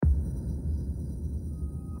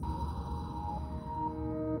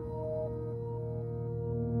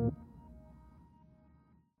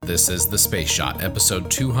This is The Space Shot,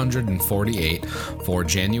 episode 248 for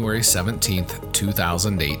January 17th,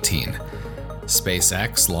 2018.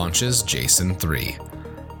 SpaceX launches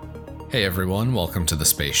Jason-3. Hey everyone, welcome to The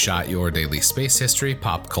Space Shot, your daily space history,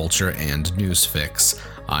 pop culture, and news fix.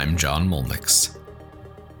 I'm John Molnix.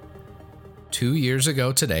 2 years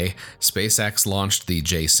ago today, SpaceX launched the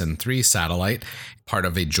Jason-3 satellite, part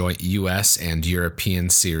of a joint US and European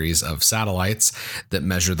series of satellites that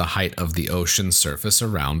measure the height of the ocean surface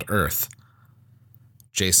around Earth.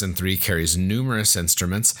 Jason-3 carries numerous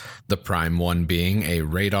instruments, the prime one being a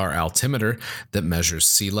radar altimeter that measures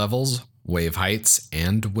sea levels, wave heights,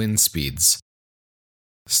 and wind speeds.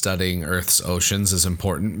 Studying Earth's oceans is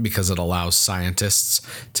important because it allows scientists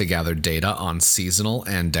to gather data on seasonal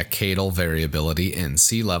and decadal variability in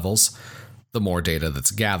sea levels. The more data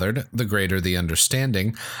that's gathered, the greater the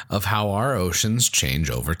understanding of how our oceans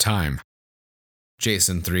change over time.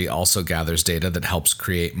 Jason-3 also gathers data that helps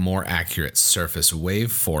create more accurate surface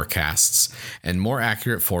wave forecasts and more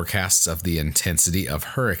accurate forecasts of the intensity of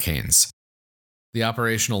hurricanes. The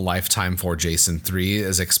operational lifetime for Jason-3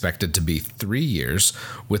 is expected to be 3 years,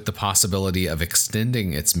 with the possibility of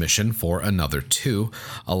extending its mission for another 2,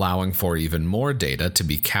 allowing for even more data to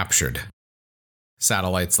be captured.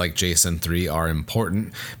 Satellites like Jason-3 are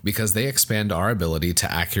important because they expand our ability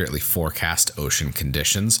to accurately forecast ocean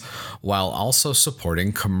conditions, while also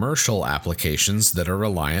supporting commercial applications that are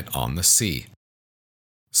reliant on the sea.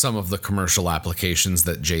 Some of the commercial applications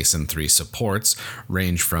that Jason-3 supports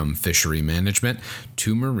range from fishery management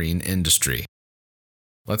to marine industry.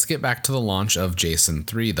 Let's get back to the launch of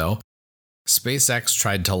Jason-3 though. SpaceX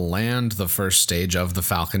tried to land the first stage of the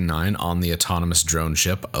Falcon 9 on the autonomous drone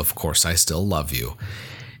ship, Of Course I Still Love You.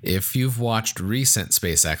 If you've watched recent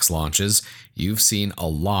SpaceX launches, you've seen a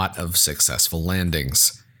lot of successful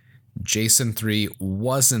landings. Jason-3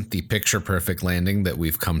 wasn't the picture-perfect landing that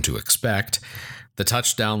we've come to expect. The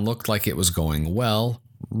touchdown looked like it was going well,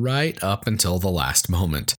 right up until the last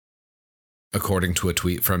moment. According to a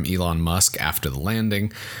tweet from Elon Musk after the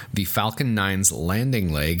landing, the Falcon 9's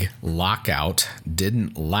landing leg, lockout,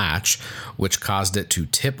 didn't latch, which caused it to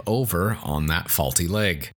tip over on that faulty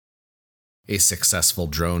leg. A successful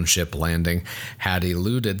drone ship landing had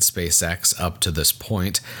eluded SpaceX up to this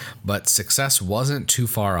point, but success wasn't too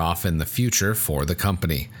far off in the future for the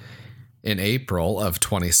company. In April of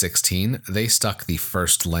 2016, they stuck the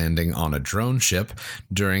first landing on a drone ship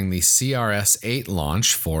during the CRS-8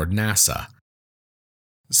 launch for NASA.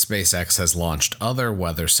 SpaceX has launched other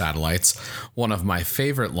weather satellites. One of my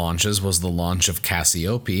favorite launches was the launch of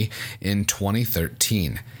Cassiope in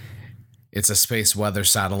 2013. It's a space weather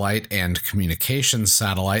satellite and communications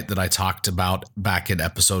satellite that I talked about back in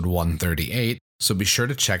episode 138, so be sure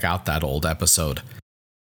to check out that old episode.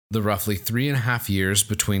 The roughly 3.5 years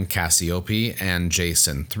between Cassiope and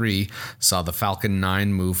Jason-3 saw the Falcon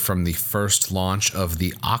 9 move from the first launch of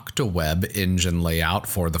the Octaweb engine layout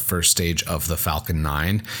for the first stage of the Falcon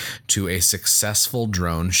 9 to a successful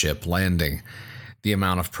drone ship landing. The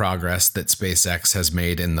amount of progress that SpaceX has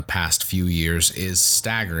made in the past few years is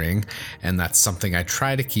staggering, and that's something I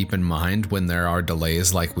try to keep in mind when there are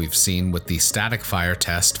delays like we've seen with the static fire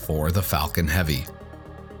test for the Falcon Heavy.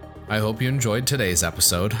 I hope you enjoyed today's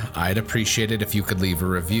episode. I'd appreciate it if you could leave a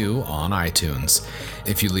review on iTunes.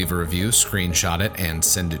 If you leave a review, screenshot it and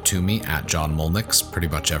send it to me at John Molnix, pretty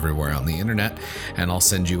much everywhere on the internet, and I'll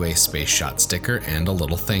send you a Space Shot sticker and a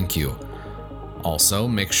little thank you. Also,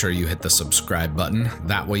 make sure you hit the subscribe button,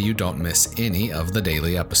 that way you don't miss any of the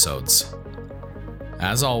daily episodes.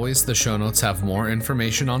 As always, the show notes have more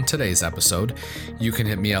information on today's episode. You can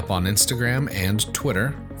hit me up on Instagram and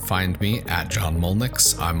Twitter. Find me at John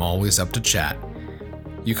Molnix. I'm always up to chat.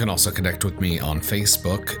 You can also connect with me on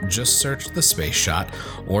Facebook. Just search The Space Shot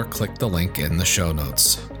or click the link in the show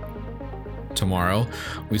notes. Tomorrow,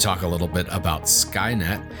 we talk a little bit about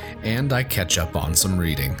Skynet and I catch up on some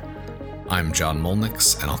reading. I'm John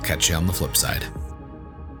Molnix, and I'll catch you on the flip side.